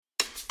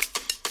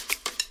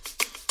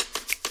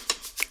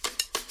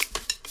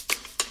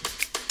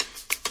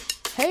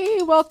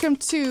Hey, welcome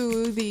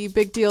to the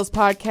Big Deals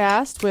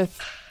podcast with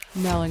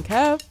Nell and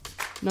Kev.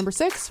 Number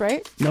 6,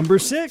 right? Number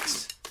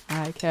 6.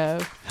 Hi,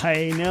 Kev.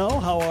 Hi, Nell.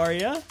 How are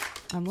you?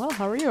 I'm well.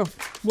 How are you?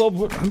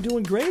 Well, I'm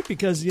doing great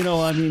because,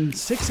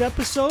 6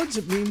 episodes,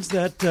 it means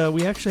that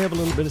we actually have a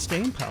little bit of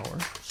staying power.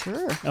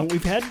 Sure. And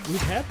we've had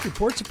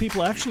reports of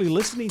people actually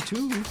listening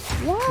to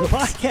What? the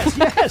podcast.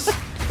 Yes.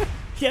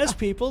 Yes,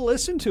 people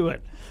listen to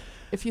it.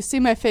 If you see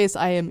my face,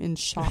 I am in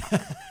shock.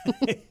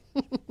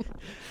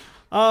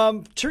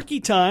 Turkey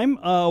time.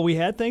 We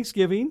had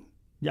Thanksgiving.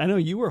 I know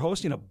you were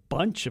hosting a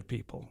bunch of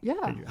people.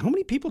 Yeah. How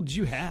many people did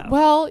you have?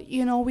 Well,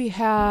 we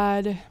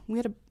had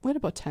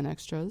about 10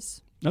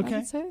 extras. Okay. I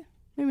would say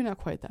maybe not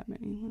quite that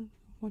many.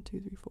 1,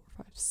 2, 3, 4,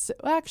 5,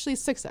 6. Well, actually,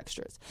 6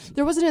 extras.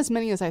 There wasn't as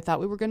many as I thought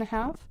we were going to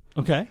have.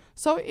 Okay.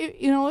 So it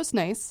was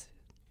nice.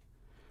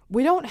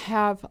 We don't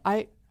have.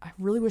 I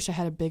really wish I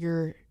had a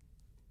bigger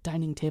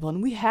dining table,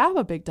 and we have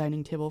a big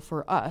dining table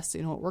for us.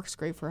 It works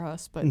great for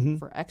us, but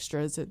for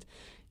extras,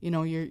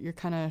 you're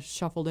kind of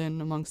shuffled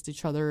in amongst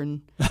each other,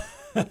 and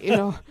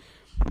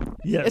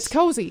Yes. it's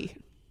cozy.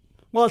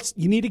 Well,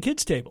 you need a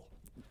kids' table.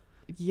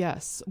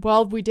 Yes.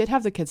 Well, we did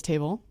have the kids'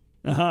 table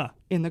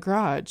in the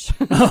garage.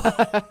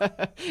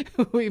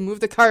 We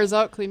moved the cars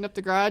out, cleaned up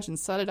the garage, and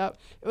set it up.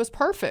 It was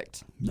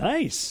perfect.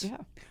 Nice. Yeah.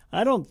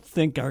 I don't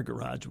think our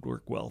garage would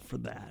work well for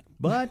that,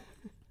 but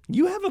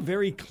you have a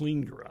very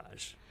clean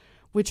garage.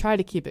 We try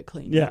to keep it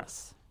clean.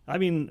 Yes. I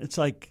mean, it's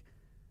like,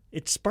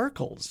 it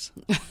sparkles.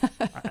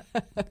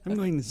 I'm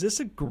going, is this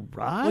a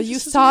garage? Well, you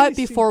saw it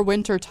before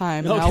winter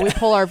time. Okay. Now we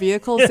pull our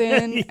vehicles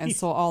in, and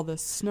so all the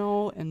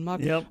snow and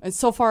muck. Yep. And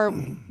so far,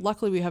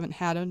 luckily, we haven't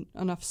had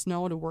enough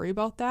snow to worry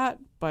about that.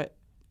 But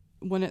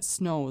when it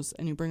snows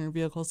and you bring your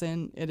vehicles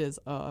in, it is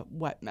a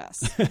wet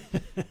mess.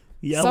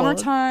 Yeah,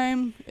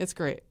 Summertime, it's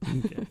great.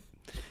 Okay.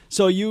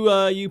 So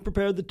you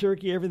prepared the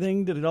turkey,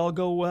 everything? Did it all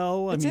go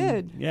well? It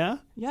did. Yeah?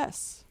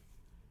 Yes.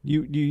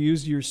 You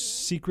used your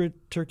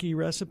secret turkey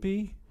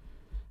recipe?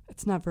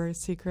 It's not very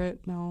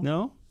secret, no.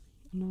 No?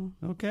 No.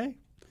 Okay.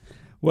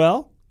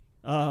 Well,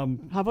 How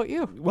about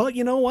you? well,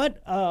 you know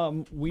what?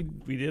 We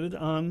did it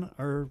on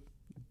our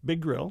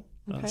big grill,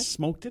 Okay.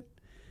 smoked it,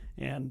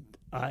 and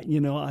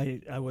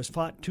I was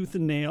fought tooth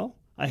and nail.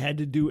 I had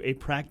to do a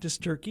practice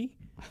turkey,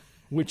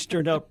 which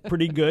turned out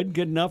pretty good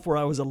enough where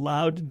I was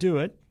allowed to do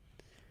it,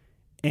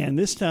 and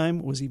this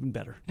time was even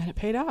better. And it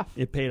paid off.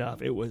 It paid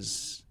off. It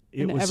was.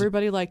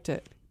 Everybody liked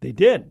it. They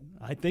did.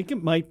 I think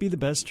it might be the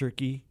best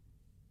turkey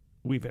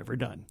we've ever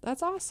done.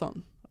 That's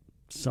awesome.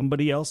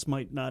 Somebody else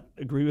might not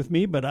agree with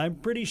me, but I'm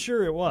pretty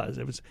sure it was.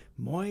 It was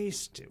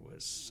moist. It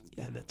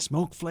had that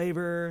smoke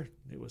flavor.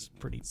 It was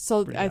pretty.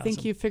 So pretty I think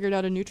awesome. you figured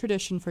out a new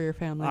tradition for your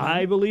family.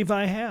 I believe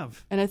I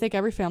have. And I think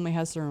every family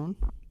has their own.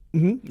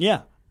 Mm-hmm.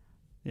 Yeah.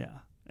 Yeah.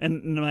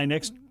 And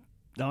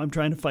now I'm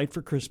trying to fight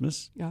for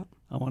Christmas. Yeah.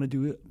 I want to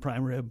do a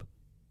prime rib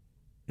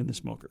in the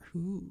smoker.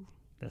 Ooh.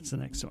 That's the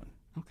next one.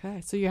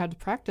 Okay. So you had to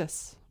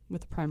practice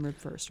with the prime rib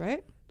first,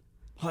 right?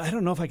 Well, I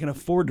don't know if I can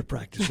afford to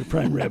practice a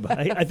prime rib.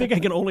 I think I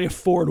can only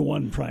afford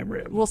one prime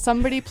rib. Will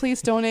somebody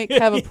please donate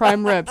Kev a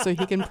prime rib so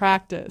he can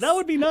practice? That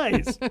would be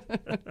nice.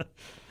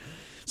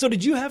 So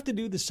did you have to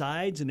do the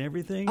sides and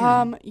everything?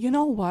 Or? You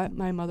know what?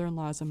 My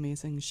mother-in-law is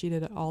amazing. She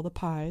did all the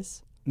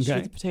pies. She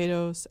Okay. did the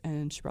potatoes,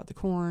 and she brought the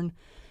corn.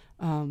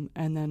 And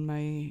then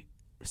my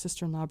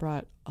sister-in-law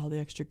brought all the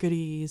extra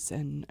goodies.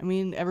 And,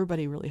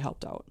 everybody really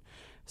helped out.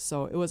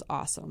 So it was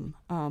awesome.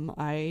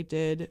 I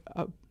did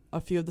a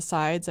few of the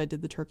sides. I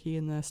did the turkey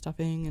and the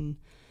stuffing and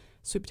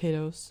sweet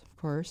potatoes, of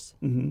course.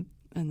 Mm-hmm.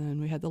 And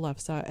then we had the left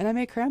side. And I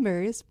made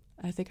cranberries.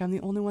 I think I'm the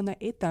only one that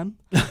ate them.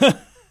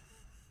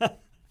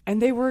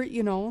 And they were,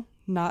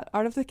 not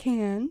out of the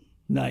can.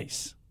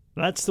 Nice.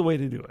 That's the way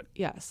to do it.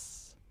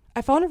 Yes.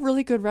 I found a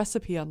really good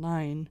recipe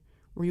online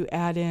where you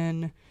add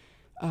in,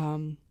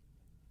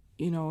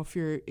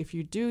 if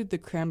you do the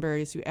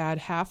cranberries, you add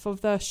half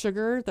of the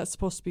sugar that's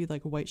supposed to be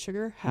like white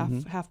sugar,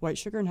 half white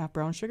sugar and half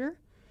brown sugar,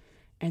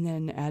 and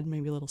then add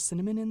maybe a little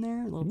cinnamon in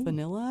there, a little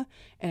vanilla,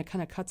 and it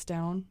kind of cuts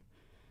down,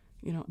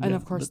 and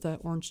of course the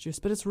orange juice.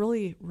 But it's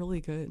really, really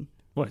good.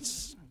 Well, it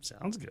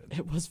sounds good.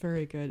 It was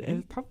very good. It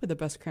was probably the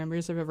best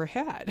cranberries I've ever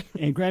had.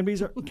 And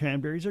cranberries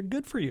are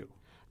good for you.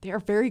 They are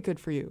very good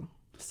for you.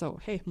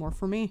 So, hey, more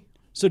for me.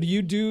 So do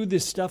you do the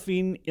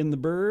stuffing in the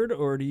bird,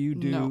 or do you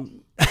do... No.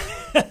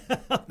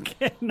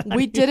 Okay, nice.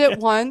 We did it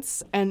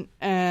once, and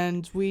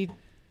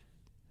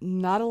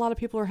not a lot of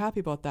people are happy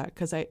about that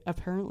because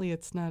apparently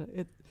it's not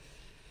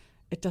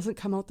it doesn't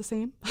come out the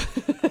same.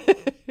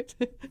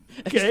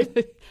 Okay.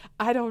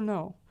 I don't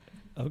know.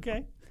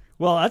 Okay.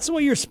 Well, that's the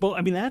way you're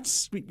supposed...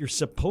 that's what you're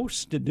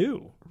supposed to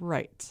do.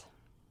 Right.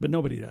 But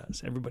nobody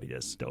does. Everybody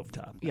does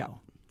stovetop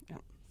now. Yeah.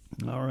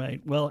 All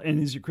right. Well,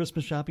 and is your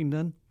Christmas shopping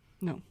done?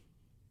 No.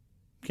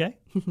 Okay.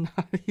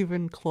 Not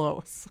even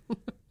close.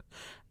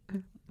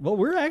 Well,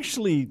 we're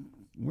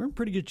in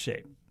pretty good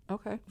shape.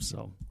 Okay.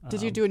 So,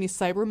 Did you do any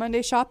Cyber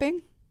Monday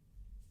shopping?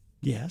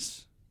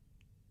 Yes.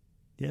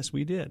 Yes,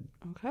 we did.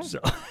 Okay. So,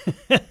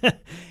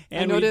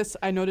 I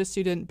noticed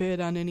you didn't bid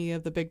on any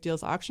of the Big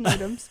Deals auction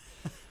items.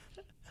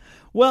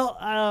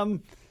 Well,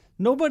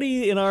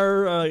 nobody in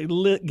our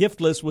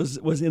gift list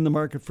was in the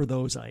market for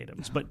those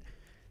items, but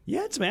you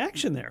had some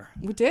action there.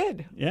 We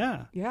did.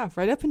 Yeah. Yeah,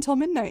 right up until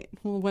midnight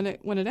when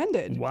it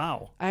ended.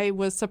 Wow. I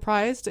was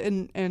surprised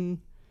and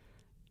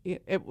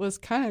it was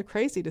kind of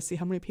crazy to see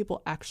how many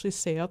people actually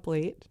stay up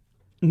late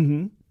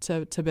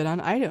to bid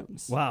on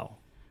items. Wow.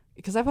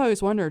 Because I've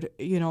always wondered,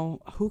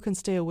 who can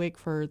stay awake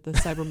for the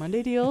Cyber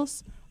Monday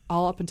deals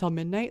all up until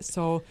midnight.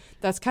 So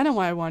that's kind of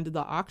why I wanted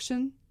the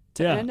auction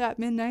to end at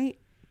midnight.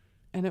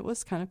 And it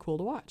was kind of cool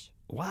to watch.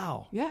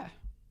 Wow. Yeah.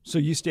 So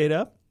you stayed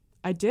up?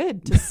 I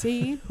did, to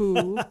see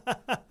who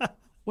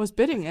was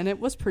bidding, and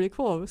it was pretty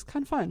cool. It was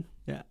kind of fun.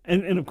 Yeah.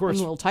 And of course... I'm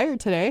a little tired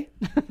today.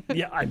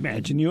 Yeah, I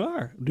imagine you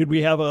are. Did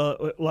we have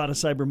a lot of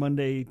Cyber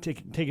Monday,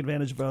 take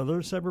advantage of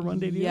other Cyber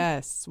Monday deals?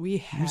 Yes, we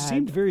had. You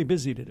seemed very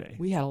busy today.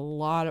 We had a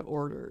lot of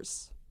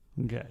orders.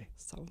 Okay.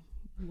 So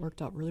it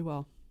worked out really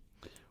well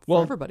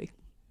for everybody.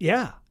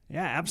 Yeah,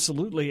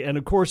 absolutely. And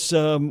of course,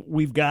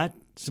 we've got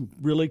some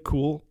really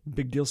cool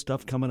big deal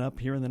stuff coming up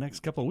here in the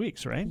next couple of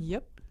weeks, right?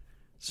 Yep.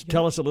 So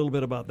tell us a little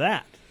bit about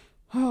that.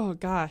 Oh,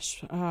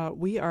 gosh.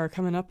 We are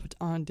coming up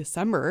on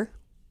December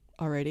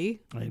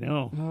already. I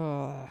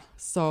know.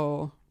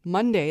 So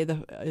Monday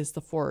is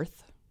the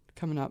 4th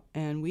coming up,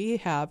 and we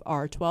have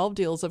our 12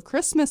 deals of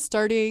Christmas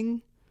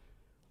starting.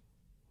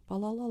 La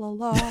la la la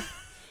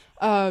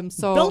la.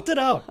 So belt it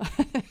out.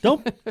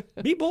 Don't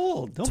be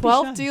bold. Don't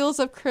 12 be shy. deals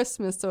of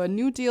Christmas. So a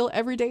new deal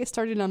every day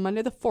starting on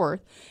Monday the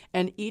 4th,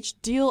 and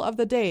each deal of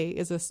the day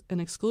is an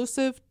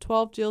exclusive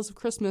 12 deals of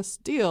Christmas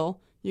deal.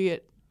 You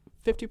get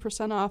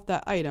 50% off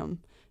that item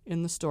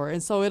in the store.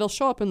 And so it'll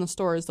show up in the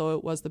store as though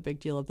it was the big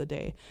deal of the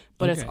day.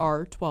 But it's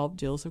our 12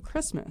 deals of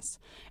Christmas.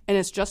 And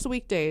it's just the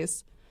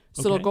weekdays.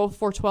 So it'll go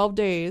for 12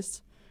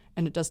 days,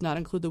 and it does not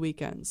include the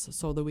weekends.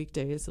 So the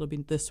weekdays, it'll be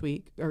this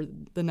week or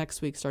the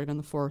next week starting on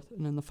the 4th,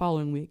 and then the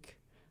following week.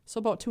 So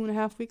about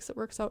 2.5 weeks it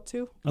works out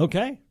to.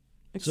 Okay.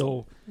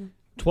 So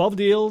 12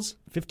 deals,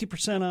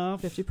 50%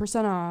 off.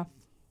 50% off.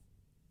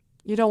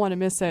 You don't want to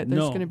miss it. There's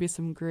No. going to be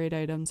some great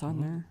items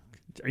on there.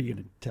 Are you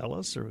going to tell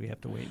us, or we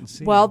have to wait and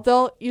see? Well,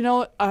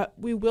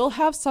 we will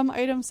have some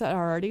items that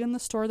are already in the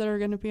store that are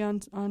going to be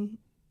on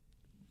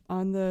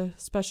the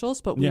specials,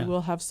 but we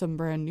will have some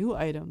brand new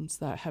items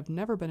that have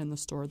never been in the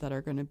store that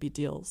are going to be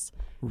deals.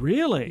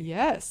 Really?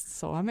 Yes.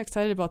 So I'm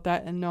excited about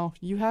that. And no,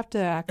 you have to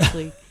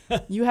actually,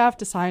 you have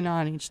to sign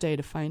on each day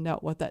to find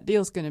out what that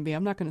deal is going to be.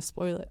 I'm not going to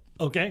spoil it.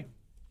 Okay.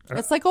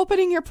 It's like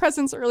opening your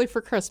presents early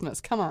for Christmas.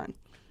 Come on.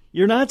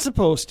 You're not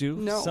supposed to.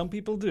 No. Some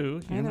people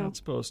do. You're I know. not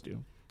supposed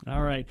to.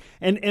 All right.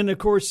 And of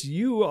course,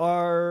 you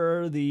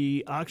are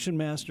the auction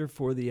master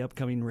for the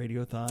upcoming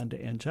Radiothon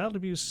to end child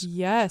abuse.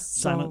 Yes.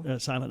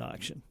 Silent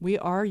auction. We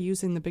are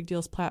using the Big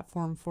Deals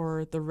platform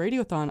for the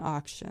Radiothon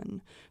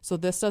auction. So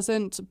this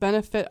doesn't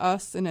benefit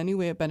us in any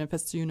way. It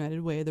benefits the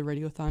United Way, the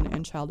Radiothon,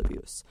 and child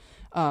abuse.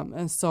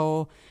 And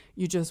so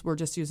we're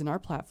just using our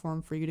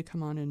platform for you to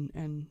come on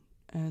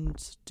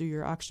and do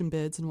your auction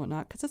bids and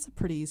whatnot, because it's a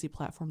pretty easy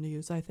platform to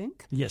use, I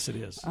think. Yes, it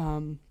is.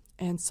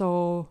 And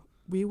so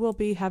we will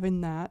be having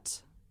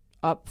that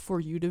up for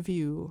you to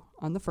view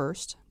on the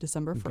 1st,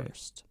 December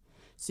 1st.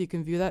 So you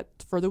can view that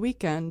for the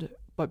weekend,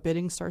 but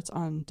bidding starts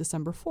on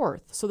December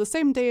 4th. So the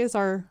same day as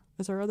our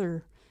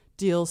other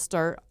deals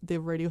start, the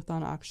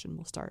Radiothon auction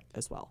will start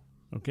as well.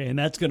 Okay, and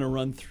that's going to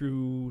run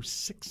through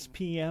 6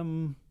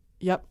 p.m.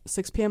 Yep,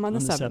 6 p.m. on the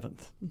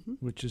 7th.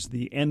 Which is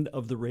the end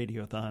of the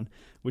Radiothon,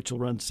 which will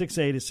run 6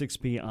 a to 6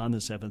 p on the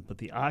 7th, but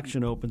the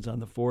auction opens on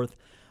the 4th.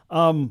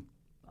 A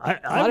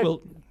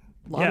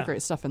lot of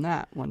great stuff in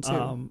that one,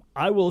 too.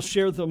 I will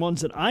share the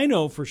ones that I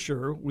know for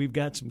sure. We've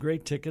got some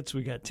great tickets.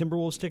 We got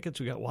Timberwolves tickets.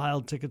 We got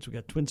Wild tickets. We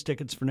got Twins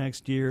tickets for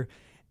next year.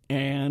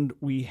 And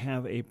we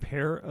have a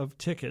pair of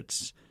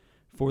tickets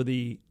for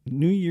the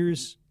New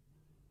Year's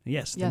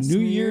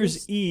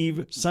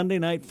Eve Sunday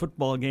night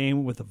football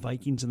game with the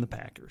Vikings and the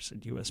Packers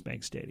at U.S.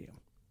 Bank Stadium.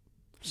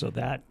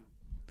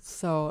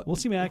 So we'll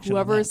see some action.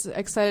 Whoever's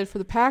excited for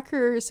the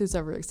Packers, who's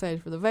ever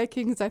excited for the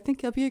Vikings, I think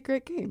it'll be a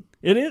great game.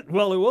 It is.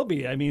 Well, it will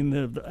be. I mean,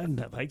 the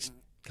Vikes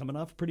coming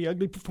off a pretty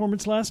ugly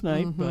performance last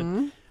night,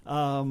 but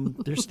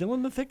they're still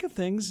in the thick of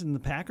things, and the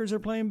Packers are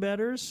playing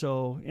better.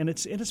 So, and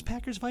it's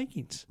Packers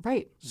Vikings,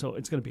 right? So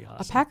it's going to be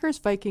awesome. A Packers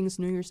Vikings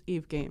New Year's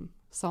Eve game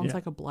sounds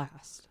like a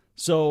blast.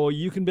 So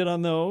you can bid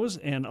on those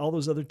and all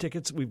those other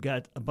tickets. We've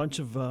got a bunch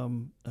of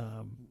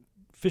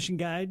fishing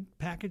guide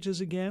packages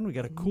again. We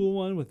got a cool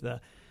one with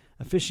a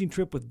fishing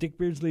trip with Dick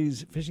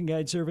Beardsley's Fishing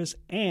Guide Service,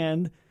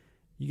 and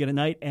you get a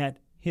night at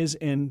his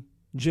and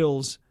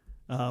Jill's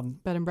bed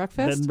and breakfast.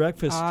 Bed and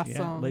breakfast, awesome.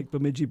 Yeah, Lake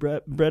Bemidji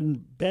bed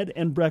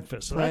and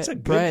breakfast. So that's a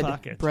good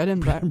pocket. Bread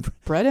and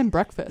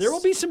breakfast. There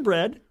will be some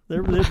bread.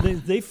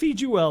 They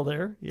feed you well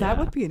there. Yeah. That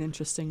would be an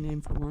interesting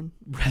name for one.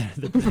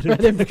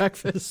 bread and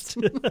breakfast.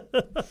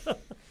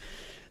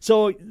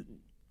 So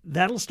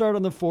that'll start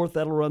on the 4th.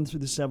 That'll run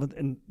through the 7th.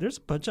 And there's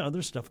a bunch of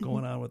other stuff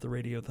going on with the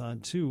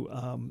Radiothon, too.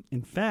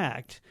 In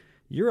fact,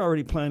 you're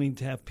already planning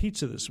to have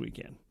pizza this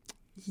weekend.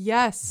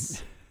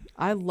 Yes.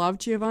 I love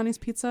Giovanni's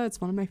Pizza. It's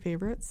one of my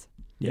favorites.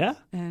 Yeah.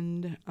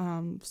 And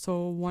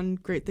so one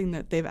great thing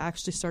that they've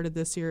actually started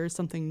this year,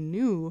 something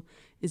new,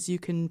 is you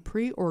can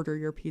pre-order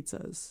your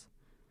pizzas.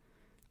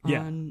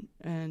 Yeah.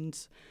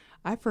 And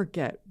I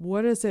forget,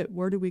 what is it?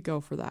 Where do we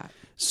go for that?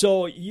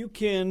 So you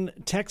can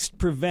text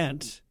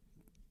PREVENT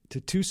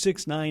to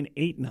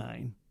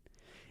 26989,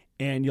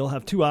 and you'll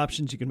have two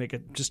options. You can make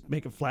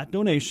a flat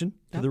donation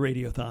to the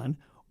Radiothon,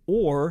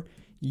 or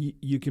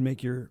you can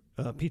make your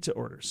pizza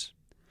orders.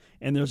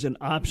 And there's an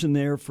option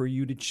there for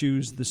you to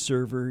choose the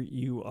server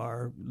you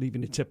are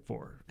leaving a tip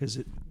for. Because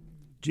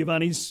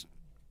Giovanni's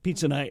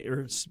Pizza Night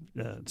or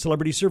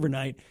Celebrity Server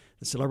Night,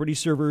 the celebrity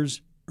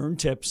servers earn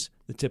tips.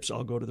 The tips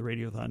all go to the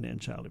Radiothon and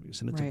Child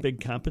Abuse. And it's a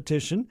big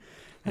competition.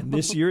 And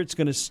this year it's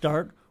going to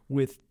start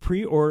with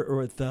pre-order or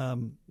with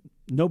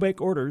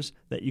no-bake orders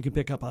that you can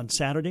pick up on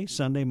Saturday,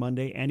 Sunday,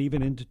 Monday, and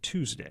even into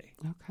Tuesday.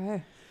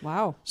 Okay.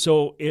 Wow.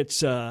 So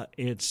it's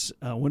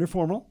winter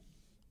formal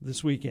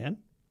this weekend,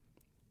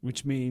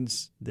 which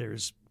means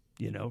there's,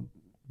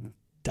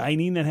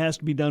 dining that has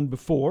to be done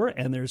before,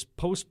 and there's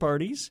post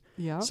parties.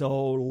 Yeah.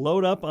 So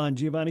load up on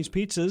Giovanni's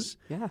Pizzas.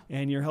 Yeah.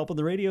 And you're helping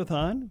the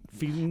Radiothon,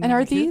 feeding And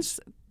are kids.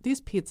 these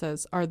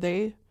pizzas, are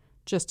they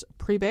just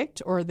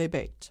pre-baked or are they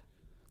baked?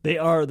 They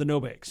are the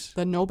no-bakes.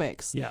 The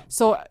no-bakes. Yeah.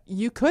 So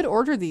you could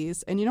order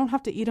these, and you don't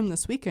have to eat them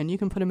this weekend. You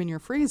can put them in your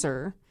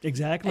freezer.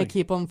 Exactly. And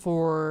keep them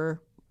for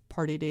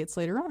party dates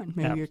later on.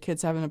 Maybe your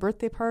kid's having a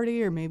birthday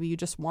party, or maybe you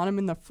just want them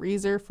in the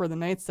freezer for the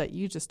nights that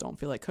you just don't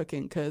feel like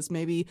cooking because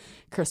maybe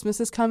Christmas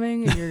is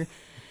coming and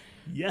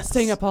you're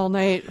staying up all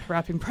night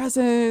wrapping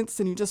presents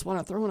and you just want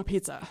to throw in a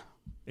pizza.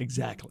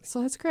 Exactly.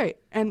 So that's great.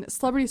 And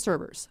celebrity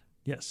servers.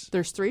 Yes.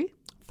 There's 3?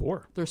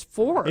 4. There's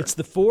 4. It's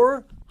the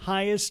 4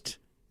 highest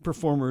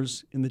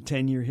performers in the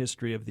 10-year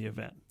history of the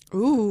event.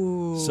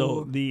 Ooh.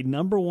 So the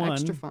number one,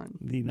 extra fun.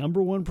 The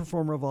number one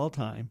performer of all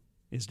time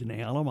is Danae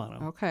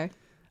Alamano. Okay.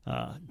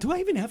 Do I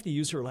even have to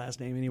use her last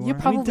name anymore? You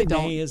probably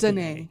Danae don't. is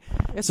Danae.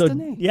 It's so,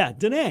 Danae. Yeah,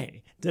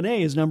 Danae.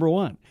 Danae is number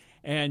one.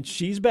 And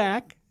she's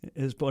back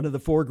as one of the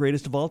 4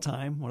 greatest of all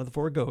time, one of the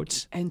 4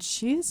 GOATs. And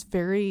she's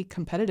very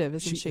competitive,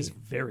 isn't she? She is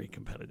very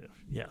competitive,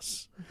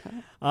 yes. Okay.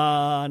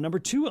 Number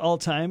 2 all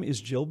time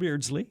is Jill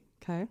Beardsley.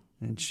 Okay.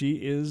 And she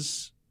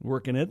is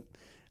working it.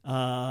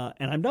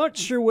 And I'm not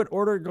sure what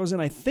order it goes in.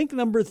 I think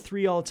number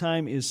 3 all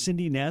time is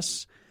Cindy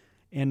Ness,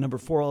 and number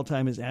 4 all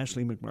time is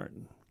Ashley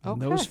McMartin.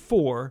 And those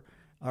 4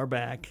 are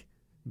back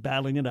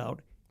battling it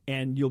out,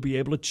 and you'll be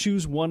able to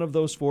choose one of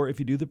those 4 if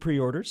you do the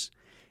pre-orders.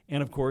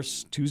 And, of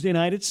course, Tuesday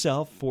night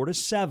itself, 4 to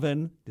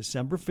 7,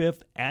 December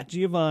 5th, at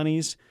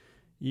Giovanni's.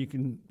 You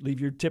can leave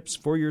your tips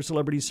for your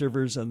celebrity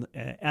servers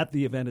at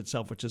the event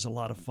itself, which is a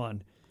lot of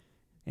fun.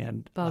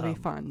 And that'll be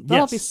fun.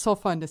 That'll be so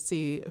fun to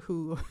see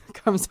who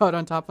comes out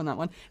on top on that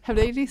one. Have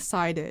they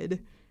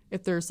decided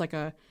if there's like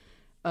a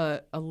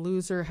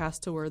loser has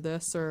to wear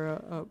this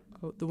or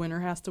the winner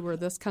has to wear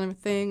this kind of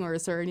thing, or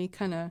is there any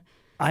kind of?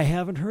 I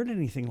haven't heard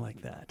anything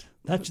like that.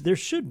 There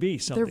should be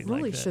something like that. There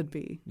really should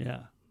be.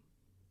 Yeah.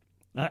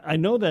 I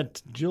know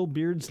that Jill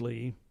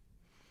Beardsley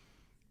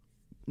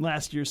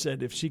last year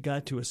said if she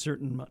got to a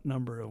certain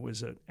number, it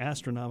was an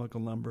astronomical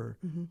number,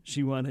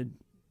 she wanted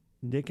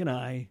Nick and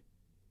I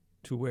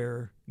to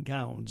wear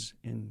gowns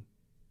and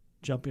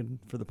jump in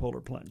for the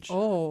polar plunge.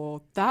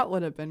 Oh, that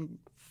would have been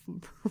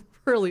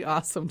really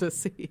awesome to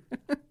see.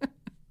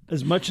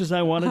 As much as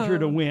I wanted her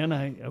to win,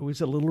 I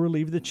was a little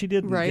relieved that she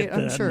didn't get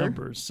that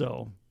number.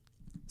 So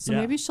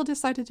maybe she'll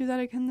decide to do that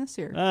again this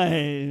year.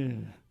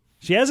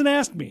 She hasn't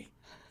asked me.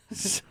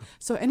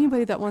 So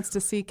anybody that wants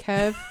to see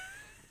Kev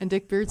and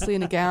Dick Beardsley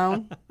in a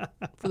gown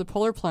for the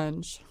polar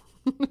plunge.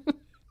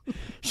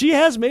 She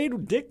has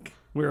made Dick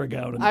wear a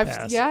gown in the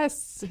past.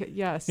 Yes.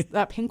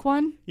 That pink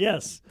one?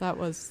 Yes. That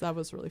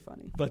was really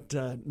funny. But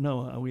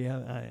no, we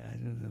have I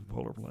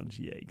polar plunge.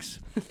 Yikes.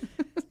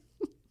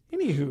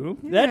 Anywho,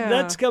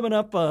 that's coming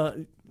up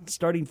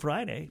starting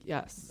Friday.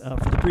 Yes.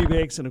 For the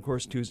pre-bakes, and of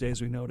course Tuesday,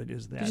 as we noted,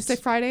 is that. Did you say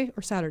Friday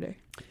or Saturday?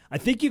 I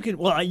think you can.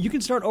 Well, you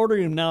can start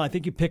ordering them now. I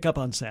think you pick up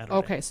on Saturday.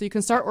 Okay, so you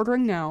can start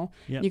ordering now.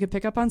 Yep. You can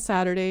pick up on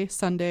Saturday,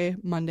 Sunday,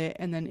 Monday,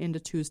 and then into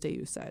Tuesday.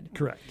 You said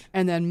correct.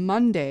 And then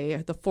Monday,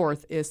 the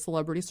 4th, is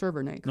Celebrity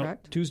Server Night.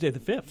 Correct. No, Tuesday the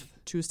 5th.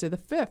 Tuesday the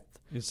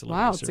 5th.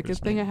 Wow, it's a good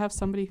thing I have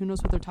somebody who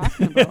knows what they're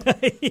talking about.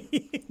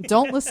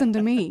 Don't listen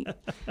to me.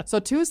 So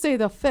Tuesday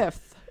the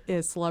 5th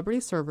is Celebrity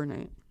Server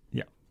Night.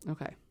 Yeah.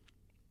 Okay.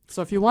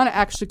 So if you want to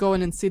actually go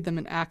in and see them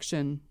in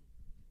action,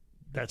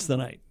 that's the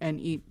night. And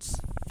eat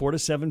 4 to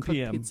 7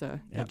 p.m.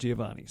 pizza at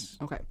Giovanni's.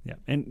 Okay. Yeah,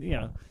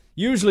 and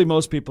usually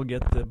most people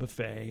get the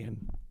buffet,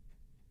 and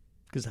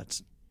because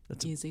that's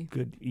easy, a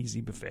good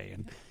easy buffet,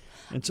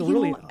 and so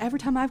really every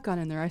time I've gone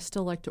in there, I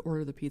still like to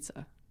order the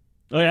pizza.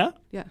 Oh yeah.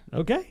 Yeah.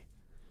 Okay.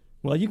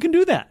 Well, you can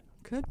do that.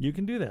 Good. You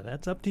can do that.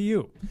 That's up to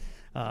you.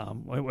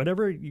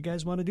 Whatever you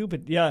guys want to do,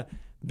 but yeah,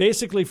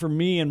 basically for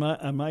me and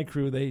my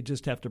crew, they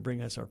just have to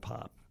bring us our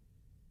pop.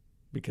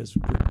 Because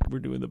we're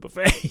doing the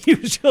buffet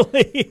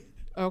usually.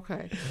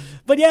 Okay.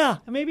 But yeah,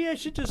 maybe I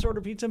should just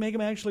order pizza, make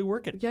them actually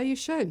work it. Yeah, you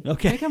should.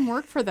 Okay. Make them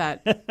work for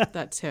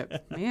that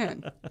tip,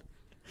 man.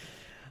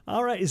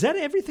 All right. Is that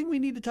everything we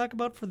need to talk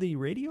about for the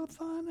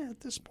Radiothon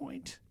at this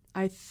point?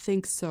 I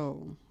think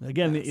so.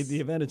 Again, Yes. the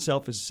event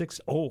itself is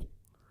 6. Oh,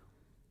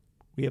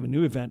 we have a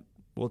new event.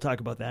 We'll talk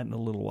about that in a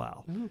little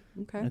while. Oh,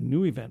 okay. A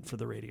new event for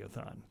the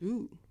Radiothon.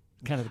 Ooh.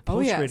 Kind of the Oh,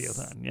 yes.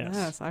 post-Radiothon.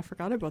 Yes, I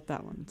forgot about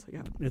that one. So,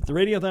 yeah. The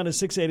Radiothon is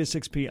 6 a to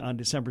 6 p on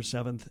December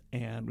 7th,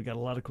 and we got a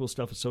lot of cool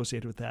stuff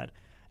associated with that.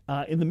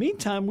 In the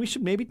meantime, we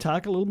should maybe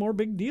talk a little more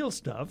big deal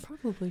stuff.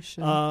 Probably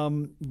should.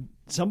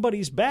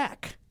 Somebody's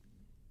back.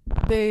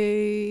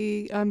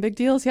 Big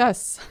deals,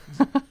 yes.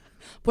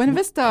 Buena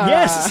Vista.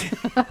 Yes.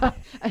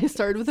 I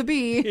started with a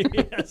B.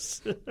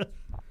 Yes.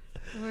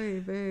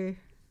 Oy vey.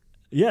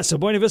 Yeah, so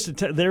Buena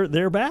Vista,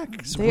 they're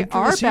back. So They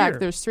are back. Year.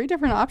 There's 3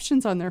 different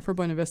options on there for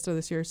Buena Vista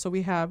this year. So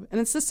we have, and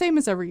it's the same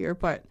as every year,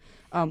 but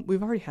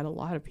we've already had a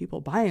lot of people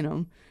buying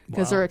them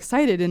because they're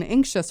excited and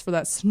anxious for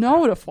that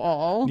snow to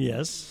fall.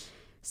 Yes.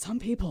 Some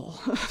people.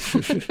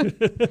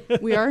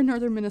 We are in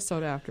northern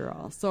Minnesota after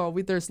all. So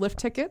there's lift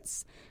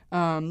tickets.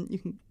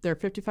 They're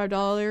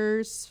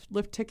 $55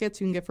 lift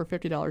tickets you can get for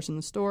 $50 in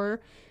the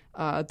store.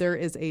 There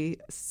is a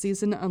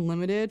season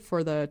unlimited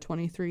for the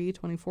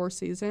 23-24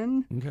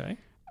 season. Okay.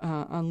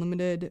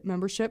 Unlimited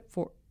membership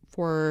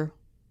for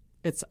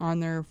it's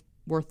on there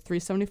worth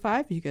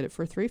 $375. You get it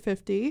for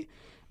 $350.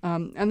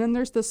 And then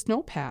there's the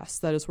snow pass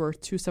that is worth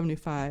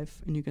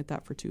 $275, and you get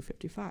that for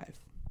 $255.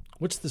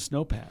 What's the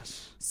snow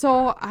pass?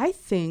 So I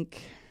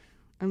think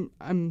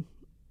I'm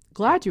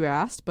glad you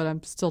asked, but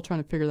I'm still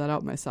trying to figure that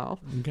out myself.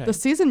 Okay. The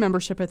season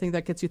membership, I think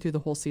that gets you through the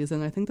whole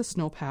season. I think the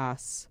snow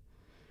pass,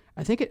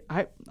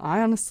 I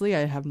honestly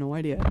I have no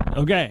idea.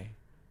 Okay.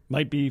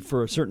 Might be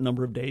for a certain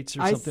number of dates or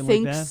something I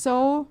think like that.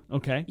 so.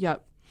 Okay.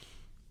 Yep.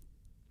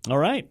 All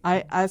right.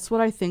 That's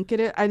what I think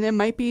it is. And it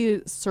might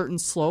be certain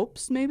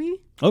slopes,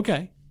 maybe.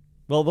 Okay.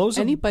 Well, those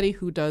Anybody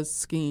who does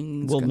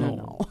skiing is will gonna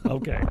know. know.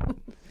 Okay.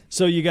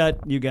 So you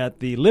got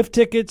the lift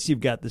tickets, you've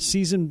got the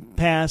season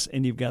pass,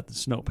 and you've got the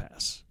snow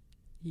pass.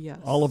 Yes.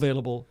 All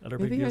available at our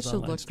Big Maybe I Deals should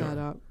online look store. that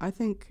up. I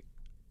think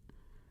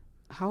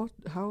how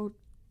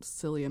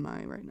silly am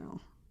I right now?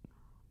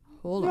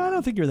 Hold No, on. I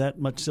don't think you're that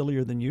much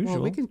sillier than usual.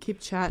 Well, we can keep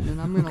chatting, and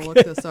I'm going to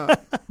look this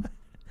up.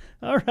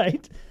 All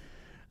right.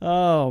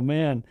 Oh,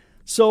 man.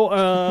 So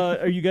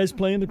are you guys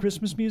playing the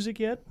Christmas music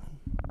yet?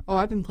 Oh,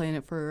 I've been playing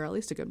it for at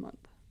least a good month.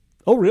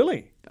 Oh,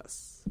 really?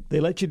 Yes. They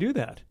let you do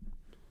that?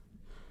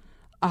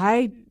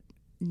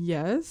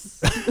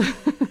 Yes.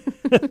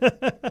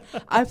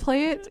 I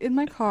play it in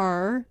my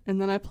car,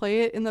 and then I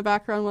play it in the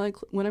background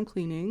when I'm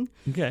cleaning.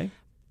 Okay.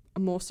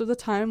 Most of the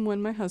time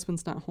when my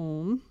husband's not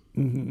home,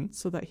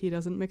 so that he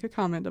doesn't make a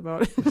comment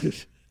about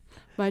it.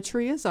 My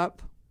tree is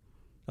up,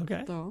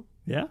 Okay. though.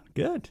 Yeah,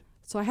 good.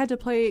 So I had to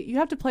play. You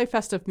have to play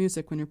festive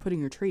music when you're putting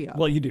your tree up.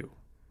 Well, you do.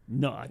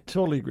 No, I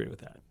totally agree with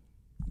that.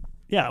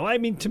 Yeah, well, I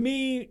mean, to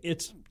me,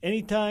 it's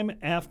anytime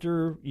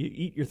after you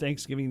eat your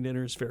Thanksgiving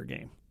dinner is fair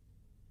game.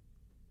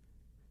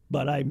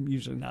 But I'm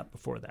usually not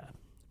before that.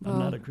 I'm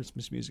not a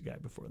Christmas music guy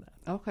before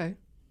that. Okay.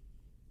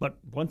 But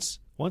once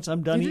I'm done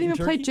You didn't eating even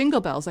play turkey,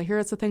 Jingle Bells. I hear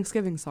it's a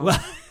Thanksgiving song.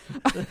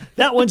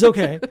 that one's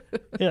okay.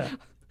 Yeah.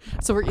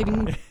 So we're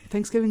eating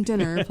Thanksgiving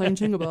dinner, playing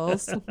Jingle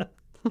Bells.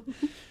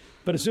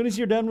 But as soon as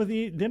you're done with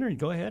the dinner, you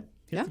go ahead.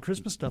 Hit Yeah. the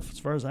Christmas stuff as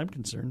far as I'm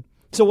concerned.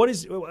 So what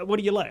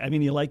do you like? I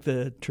mean, you like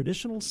the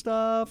traditional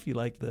stuff? You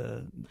like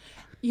the...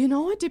 You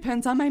know, it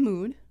depends on my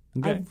mood.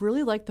 Okay. I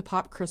really like the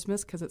pop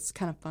Christmas because it's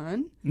kind of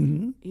fun,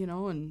 you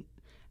know, and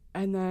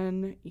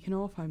then, you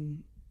know, if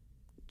I'm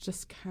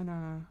just kind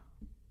of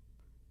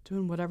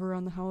doing whatever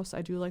around the house,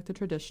 I do like the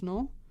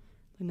traditional,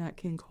 the Nat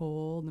King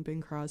Cole and the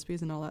Bing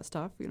Crosbys and all that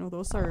stuff. You know,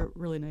 those are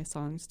really nice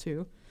songs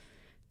too.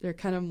 They're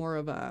kind of more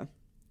of a,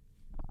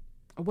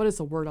 what is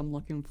the word I'm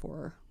looking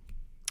for?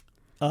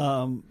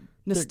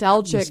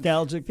 Nostalgic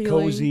feeling.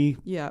 cozy.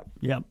 Yeah.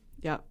 Yep.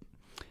 Yeah.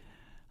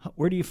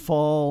 Where do you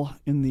fall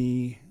in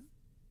the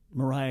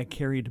Mariah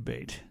Carey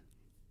debate?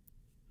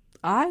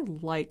 I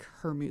like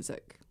her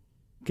music.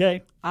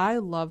 Okay. I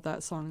love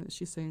that song that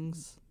she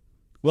sings.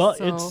 Well,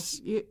 So, it's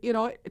you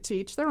know, to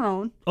each their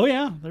own. oh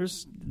yeah.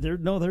 There's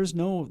no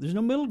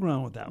middle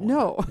ground with that one.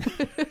 No,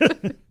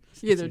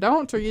 you either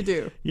don't or you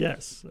do.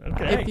 Yes.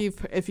 Okay.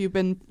 If you've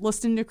been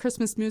listening to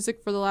Christmas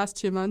music for the last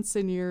 2 months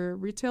in your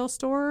retail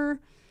store,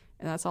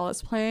 and that's all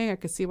it's playing, I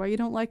could see why you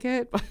don't like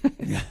it.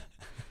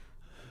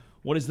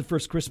 What is the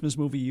first Christmas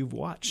movie you've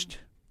watched?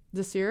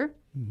 This year,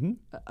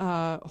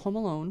 Home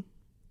Alone,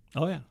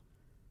 Oh yeah.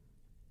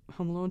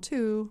 Home Alone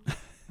 2.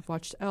 I've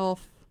watched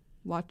Elf.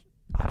 I've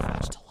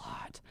watched a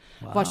lot.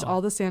 Wow. I've watched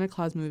all the Santa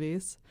Claus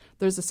movies.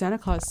 There's a Santa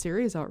Claus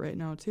series out right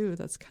now too.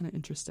 That's kind of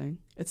interesting.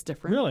 It's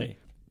different. Really?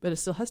 But it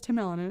still has Tim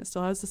Allen in it. It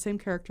still has the same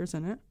characters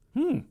in it.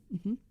 Hmm.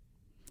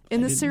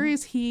 In the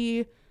series,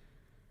 he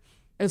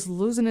is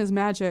losing his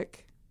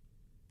magic,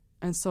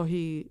 and so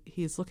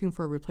he's looking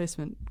for a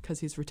replacement because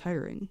he's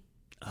retiring.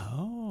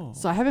 Oh.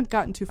 So I haven't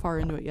gotten too far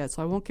into it yet,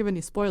 so I won't give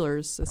any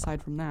spoilers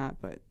aside from that.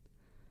 But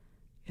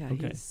yeah,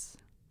 Okay.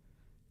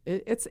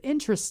 it's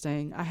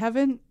interesting.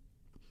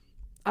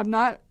 I'm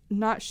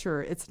not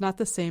sure. It's not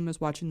the same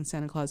as watching the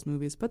Santa Claus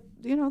movies, but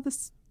you know,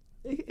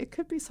 it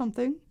could be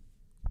something.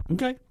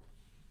 Okay.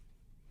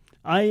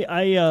 I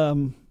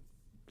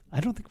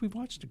don't think we've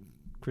watched a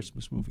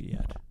Christmas movie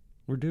yet.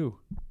 We're due.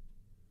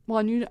 Well,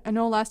 and I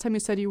know last time you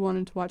said you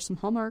wanted to watch some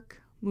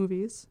Hallmark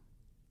movies,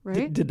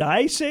 right? Did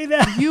I say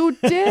that? You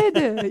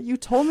did. You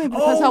told me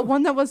because that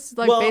one that was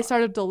based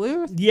out of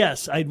Duluth.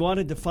 Yes, I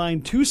wanted to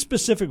find 2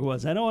 specific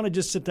ones. I don't want to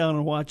just sit down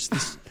and watch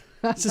this.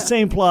 It's the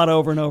same plot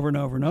over and over and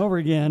over and over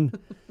again.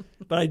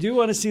 But I do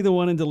want to see the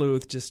one in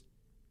Duluth just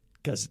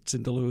because it's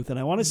in Duluth. And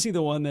I want to see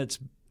the one that's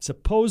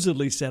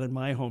supposedly set in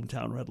my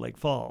hometown, Red Lake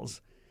Falls.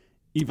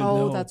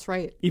 That's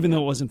right. Even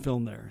though it wasn't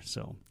filmed there.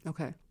 So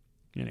okay.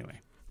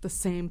 Anyway. The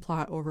same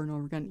plot over and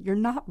over again. You're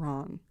not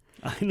wrong.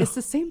 I know. It's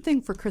the same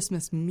thing for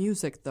Christmas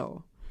music,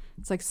 though.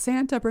 It's like,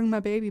 Santa, bring my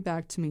baby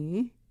back to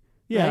me.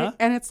 Yeah. Right?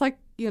 And it's like,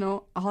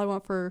 all I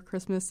want for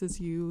Christmas is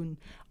you.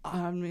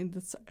 And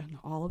that's and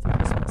all of the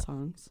Christmas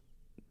songs.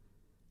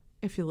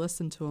 If you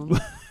listen to them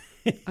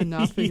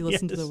enough, if you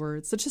listen to the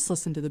words. So just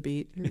listen to the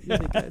beat. You're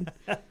really good.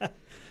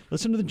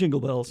 Listen to the jingle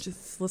bells.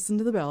 Just listen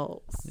to the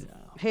bells. Yeah.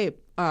 Hey,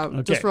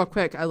 just real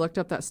quick, I looked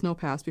up that snow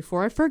pass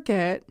before I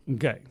forget.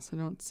 Okay. So I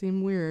don't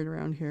seem weird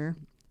around here.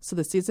 So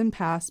the season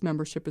pass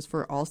membership is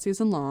for all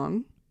season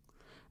long.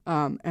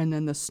 And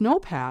then the snow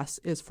pass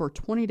is for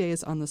 20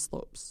 days on the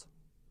slopes.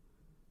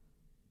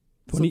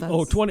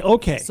 20, 20,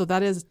 okay. So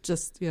that is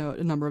just,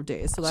 a number of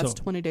days. So that's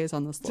 20 days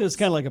on the slopes. So it's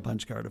kind of like a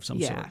punch card of some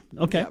sort.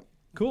 Okay, yep.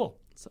 Cool.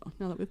 So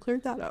now that we've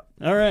cleared that up.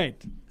 All right.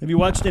 Have you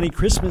watched any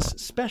Christmas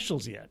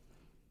specials yet?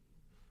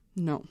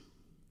 No.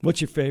 What's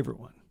your favorite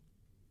one?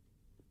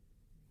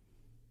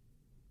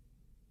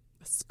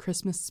 It's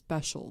Christmas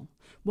special.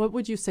 What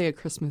would you say a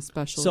Christmas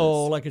special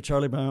So is? like a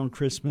Charlie Brown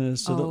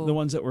Christmas, so the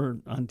ones that were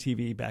on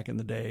TV back in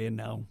the day, and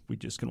now we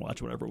just can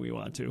watch whatever we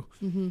want to.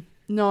 Mm-hmm.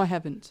 No, I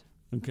haven't.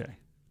 Okay.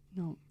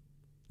 No.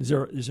 Is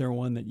there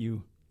one that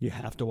you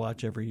have to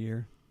watch every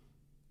year?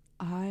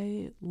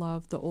 I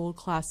love the old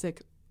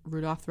classic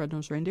Rudolph the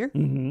Red-Nosed Reindeer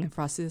and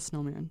Frosty the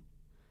Snowman.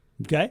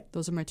 Okay.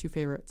 Those are my 2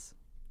 favorites.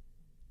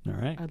 All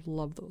right. I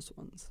love those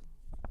ones.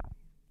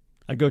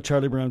 I go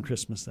Charlie Brown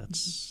Christmas.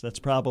 That's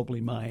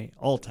probably my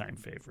all-time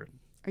favorite.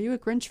 Are you a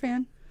Grinch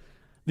fan?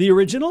 The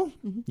original?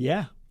 Mm-hmm.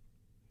 Yeah.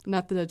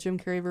 Not the Jim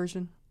Carrey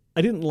version?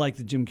 I didn't like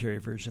the Jim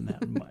Carrey version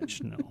that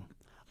much, no.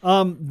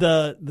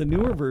 The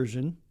newer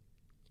version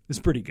is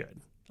pretty good,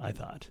 I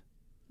thought.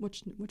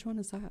 Which one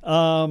is that?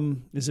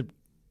 Is it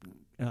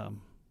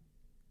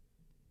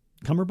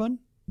Cumberbund?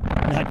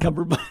 Not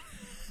Cumberbund.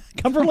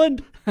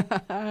 Cumberland?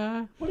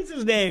 What is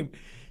his name?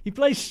 He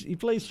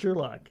plays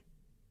Sherlock.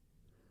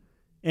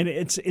 And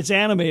it's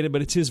animated,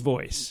 but it's his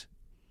voice.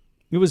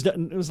 It was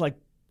like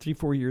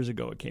 3-4 years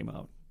ago it came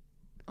out.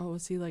 Oh,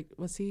 was he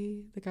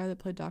the guy that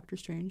played Doctor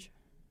Strange?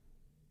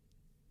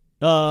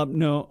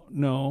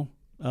 No.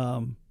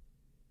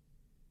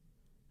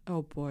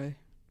 Oh boy.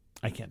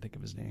 I can't think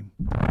of his name.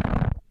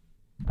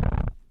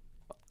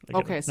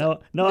 Okay, now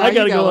I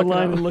got to go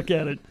online and look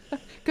at it.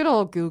 Good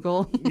old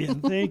Google. Yeah,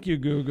 thank you,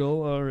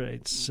 Google. All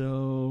right,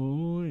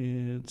 so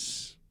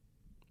it's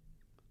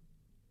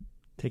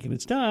taking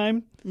its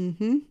time.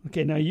 Mm-hmm.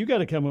 Okay, now you got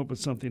to come up with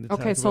something to talk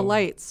about. Okay, so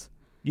lights.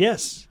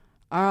 Yes.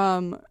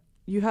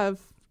 You have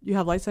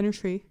lights on your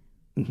tree.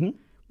 Mm-hmm.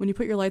 When you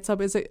put your lights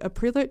up, is it a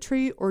pre-lit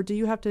tree or do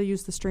you have to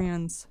use the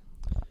strands?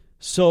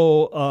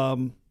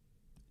 So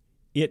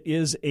it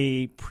is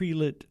a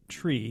pre-lit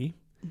tree,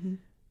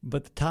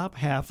 but the top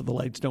half of the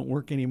lights don't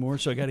work anymore,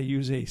 so I got to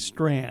use a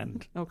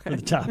strand for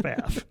the top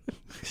half.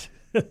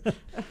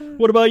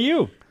 What about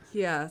you?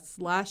 Yes,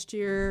 last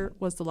year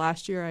was the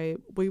last year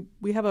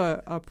we have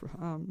a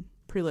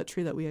pre-lit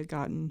tree that we had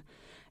gotten,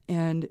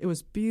 and it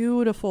was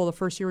beautiful the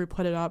first year we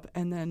put it up,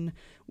 and then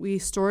we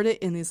stored it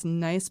in these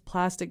nice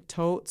plastic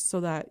totes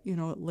so that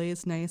it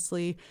lays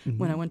nicely.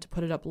 When I went to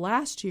put it up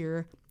last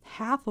year,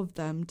 half of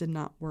them did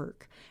not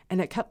work, and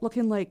it kept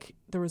looking like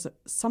there was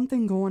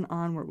something going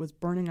on where it was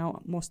burning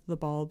out most of the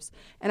bulbs.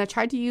 And I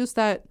tried to use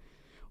that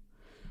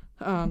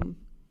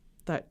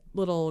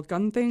little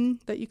gun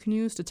thing that you can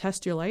use to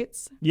test your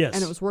lights. Yes.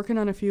 And it was working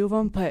on a few of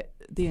them, but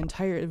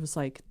it was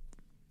like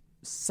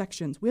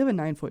sections. We have a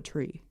 9-foot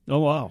tree. Oh,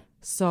 wow.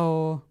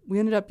 So we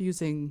ended up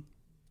using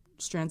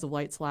strands of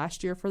lights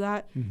last year for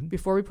that.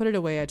 Before we put it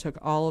away, I took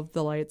all of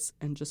the lights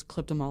and just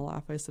clipped them all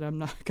off. I said, I'm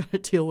not going to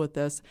deal with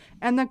this.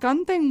 And the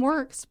gun thing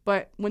works,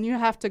 but when you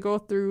have to go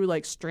through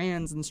like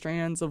strands and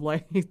strands of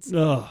lights,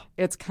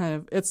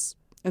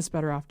 it's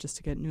better off just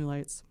to get new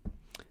lights.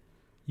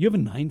 You have a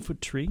 9-foot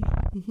tree?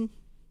 Mm-hmm.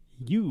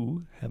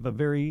 You have a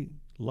very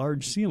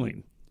large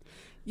ceiling.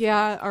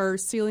 Yeah, our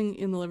ceiling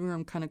in the living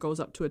room kind of goes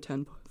up to a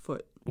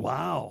 10-foot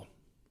Wow.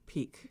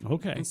 peak.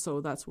 Okay. And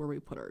so that's where we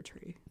put our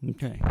tree.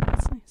 Okay.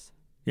 That's nice.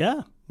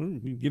 Yeah.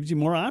 It gives you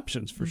more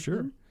options for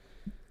sure.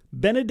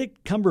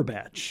 Benedict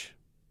Cumberbatch.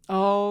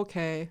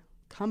 Okay.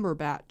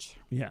 Cumberbatch.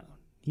 Yeah.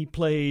 He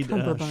played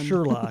Cumberbund.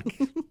 Sherlock.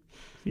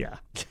 Yeah.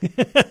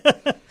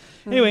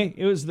 Anyway,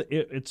 it's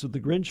The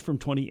Grinch from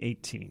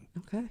 2018.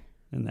 Okay.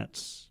 And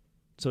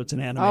so it's an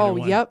animated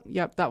one. Oh,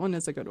 yep. That one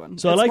is a good one.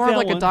 So it's I like more that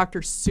like one. A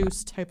Dr.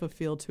 Seuss type of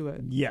feel to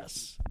it.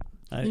 Yes.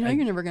 You're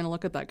never going to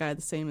look at that guy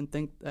the same and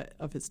think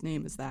of his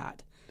name as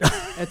that.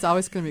 It's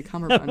always going to be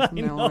cummerbund from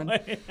now on.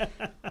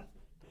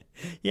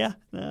 Yeah,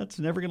 that's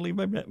never going to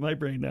leave my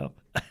brain now.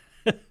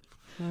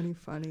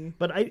 Funny.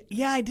 But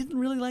I didn't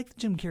really like the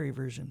Jim Carrey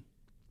version.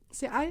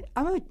 See, I'm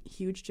a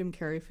huge Jim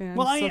Carrey fan.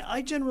 Well,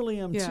 I generally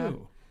am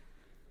too.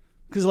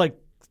 Because like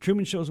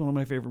Truman Show is one of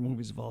my favorite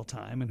movies of all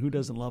time, and who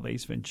doesn't love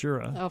Ace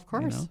Ventura? Of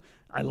course. You know?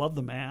 I love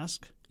The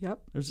Mask. Yep.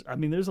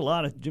 There's a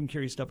lot of Jim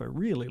Carrey stuff I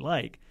really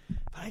like,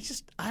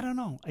 but I don't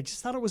know. I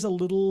just thought it was a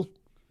little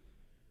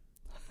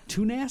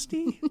too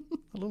nasty,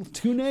 a little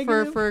too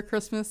negative for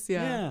Christmas.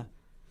 Yeah.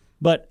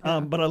 But I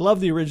love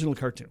the original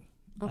cartoon.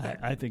 Okay.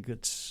 I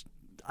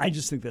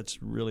just think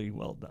that's really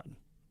well done.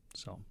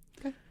 So.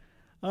 Okay.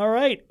 All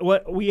right.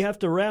 We have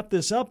to wrap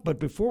this up, but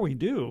before we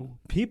do,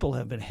 people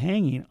have been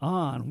hanging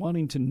on,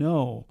 wanting to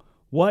know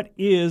what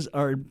is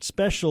our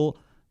special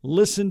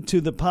listen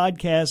to the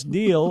podcast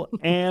deal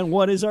and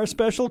what is our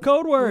special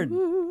code word.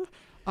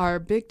 Our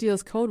big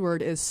deal's code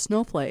word is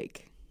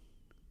snowflake.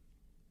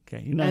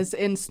 Okay. As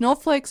in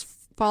snowflakes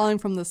falling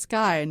from the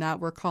sky, not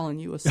we're calling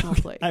you a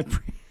snowflake. I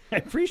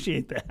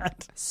appreciate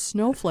that.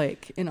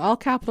 Snowflake in all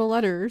capital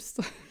letters.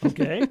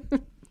 Okay.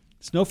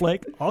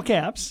 Snowflake, all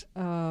caps.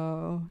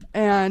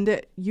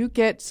 And you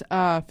get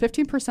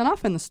 15%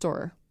 off in the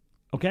store.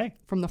 Okay.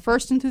 From the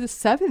 1st into the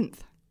 7th.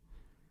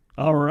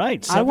 All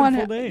right. 7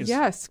 full days.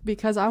 Yes,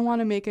 because I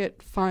want to make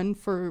it fun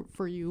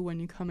for you when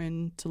you come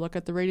in to look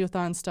at the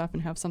Radiothon stuff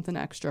and have something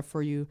extra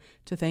for you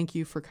to thank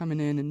you for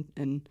coming in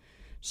and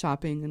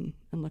shopping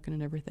and looking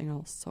at everything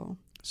else.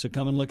 So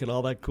come and look at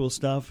all that cool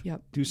stuff.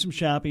 Yep. Do some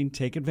shopping.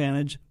 Take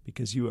advantage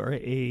because you are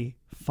a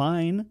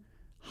fine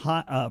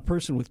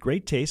person with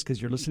great taste because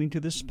you're listening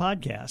to this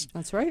podcast.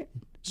 That's right.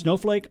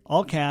 Snowflake,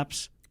 all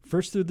caps,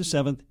 1st through the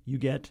 7th, you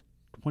get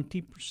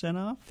 20%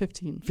 off?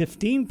 15%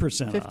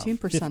 15% off.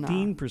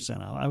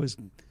 15% off.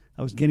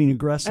 I was getting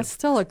aggressive. That's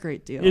still a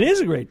great deal. It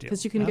is a great deal.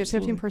 Because you can get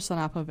 15%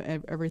 off of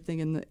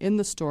everything in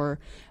the store.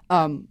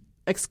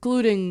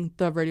 Excluding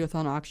the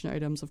Radiothon auction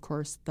items, of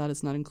course, that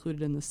is not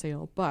included in the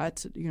sale.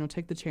 But,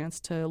 take the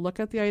chance to look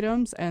at the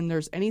items. And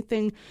there's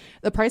anything,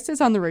 the prices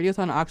on the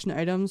Radiothon auction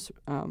items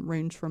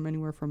range from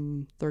anywhere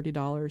from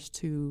 $30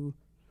 to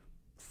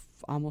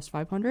almost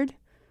 $500.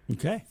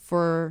 Okay.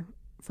 For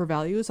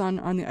values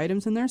on the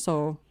items in there.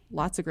 So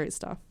lots of great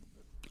stuff.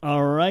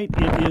 All right.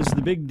 It is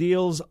the Big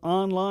Deals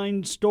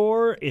online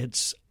store.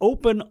 It's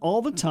open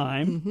all the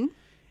time. Mm-hmm.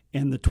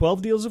 And the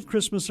 12 deals of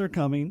Christmas are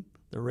coming.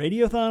 The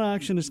Radiothon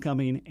auction is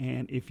coming,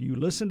 and if you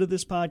listen to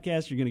this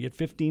podcast, you're going to get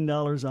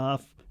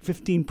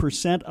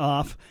 $15%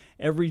 off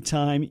every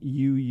time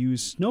you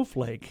use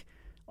Snowflake,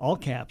 all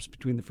caps,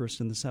 between the 1st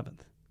and the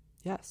 7th.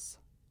 Yes.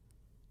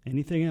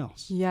 Anything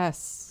else?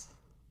 Yes.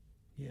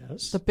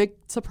 Yes. The big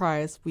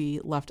surprise we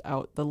left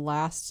out, the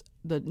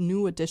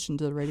new addition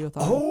to the Radiothon.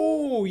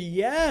 Oh,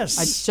 yes.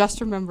 I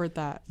just remembered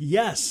that.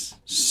 Yes.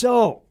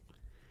 So,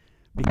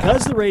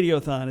 because the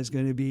Radiothon is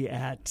going to be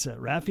at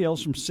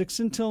Raphael's from 6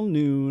 until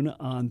noon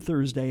on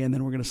Thursday, and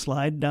then we're going to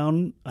slide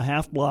down a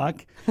half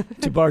block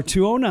to Bar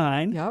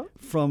 209 Yep.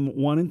 from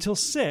 1 until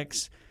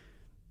 6,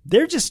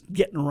 they're just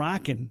getting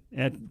rocking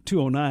at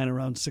 209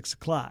 around 6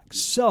 o'clock.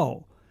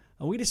 So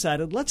we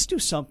decided let's do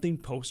something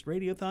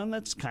post-Radiothon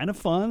that's kind of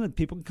fun that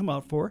people can come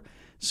out for.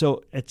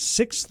 So at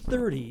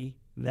 6:30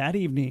 that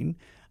evening,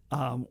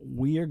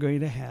 we are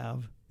going to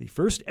have the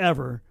first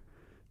ever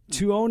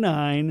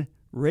 209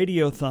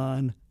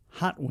 Radiothon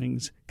Hot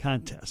Wings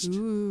contest.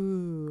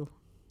 Ooh.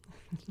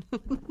 How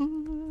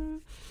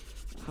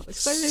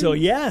exciting. So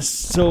yes,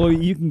 so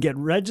you can get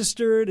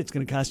registered. It's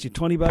going to cost you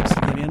 $20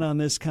 to get in on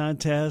this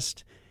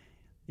contest.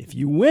 If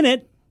you win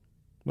it,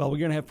 well, we're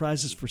going to have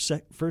prizes for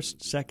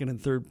first, second,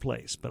 and third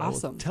place. But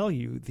awesome. I will tell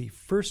you the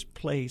first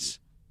place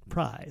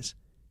prize,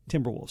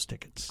 Timberwolves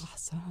tickets.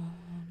 Awesome.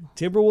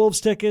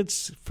 Timberwolves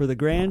tickets for the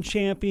grand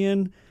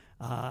champion.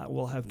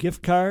 We'll have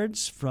gift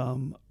cards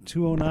from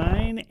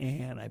 209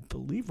 and I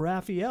believe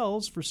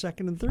Raphael's for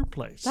second and third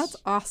place. That's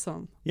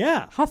awesome.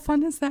 Yeah. How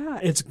fun is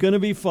that? It's going to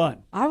be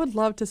fun. I would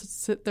love to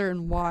sit there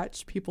and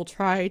watch people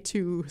try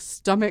to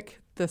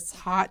stomach this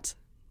hot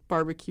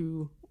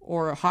barbecue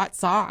or a hot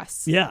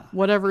sauce. Yeah.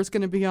 Whatever's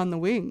going to be on the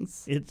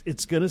wings.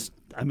 It's going to,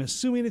 I'm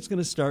assuming it's going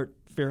to start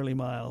fairly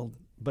mild,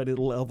 but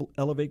it'll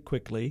elevate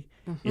quickly.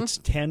 Mm-hmm. It's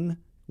 10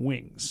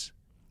 wings,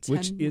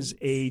 which is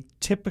a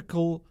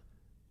typical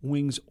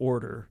wings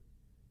order,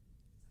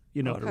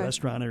 at a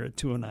restaurant or at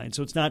 209.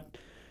 So it's not.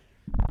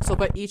 So,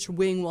 but each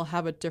wing will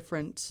have a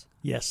different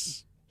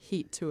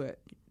heat to it.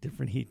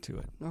 Different heat to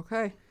it.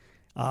 Okay.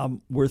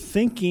 We're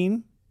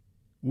thinking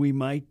we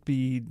might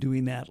be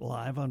doing that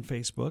live on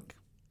Facebook.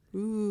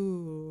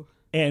 Ooh.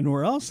 And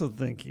we're also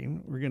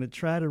thinking we're going to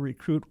try to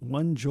recruit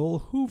one Joel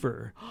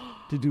Hoover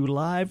to do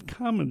live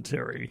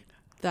commentary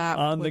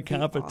on the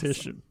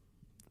competition.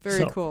 Awesome.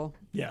 Very cool.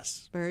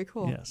 Yes. Very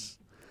cool. Yes.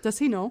 Does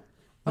he know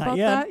about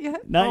that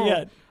yet? Not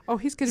yet. Oh,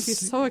 he's going to be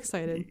so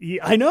excited.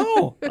 I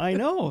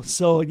know.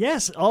 So,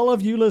 yes, all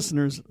of you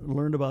listeners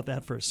learned about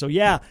that first. So,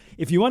 yeah,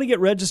 if you want to get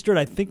registered,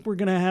 I think we're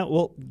going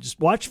to just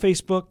watch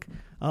Facebook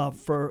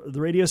for the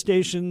radio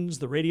stations,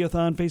 the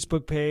Radiothon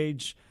Facebook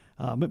page.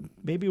 But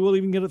maybe we'll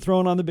even get it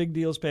thrown on the Big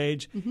Deals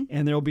page,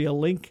 and there'll be a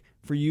link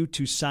for you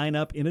to sign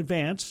up in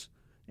advance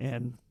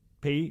and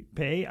pay.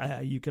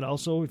 You could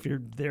also, if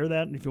you're there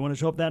if you want to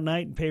show up that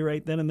night and pay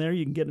right then and there,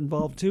 you can get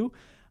involved too.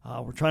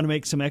 We're trying to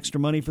make some extra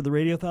money for the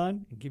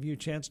Radiothon and give you a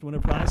chance to win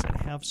a prize and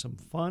have some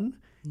fun.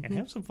 And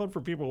have some fun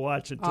for people who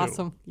watch it too.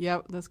 Awesome.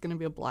 Yep, that's going to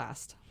be a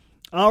blast.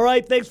 All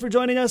right, thanks for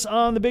joining us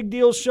on the Big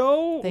Deal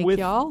Show. Thank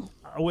y'all.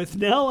 With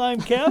Nell,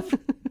 I'm Kev.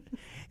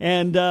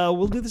 And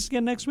we'll do this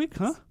again next week,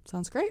 huh?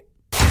 Sounds great.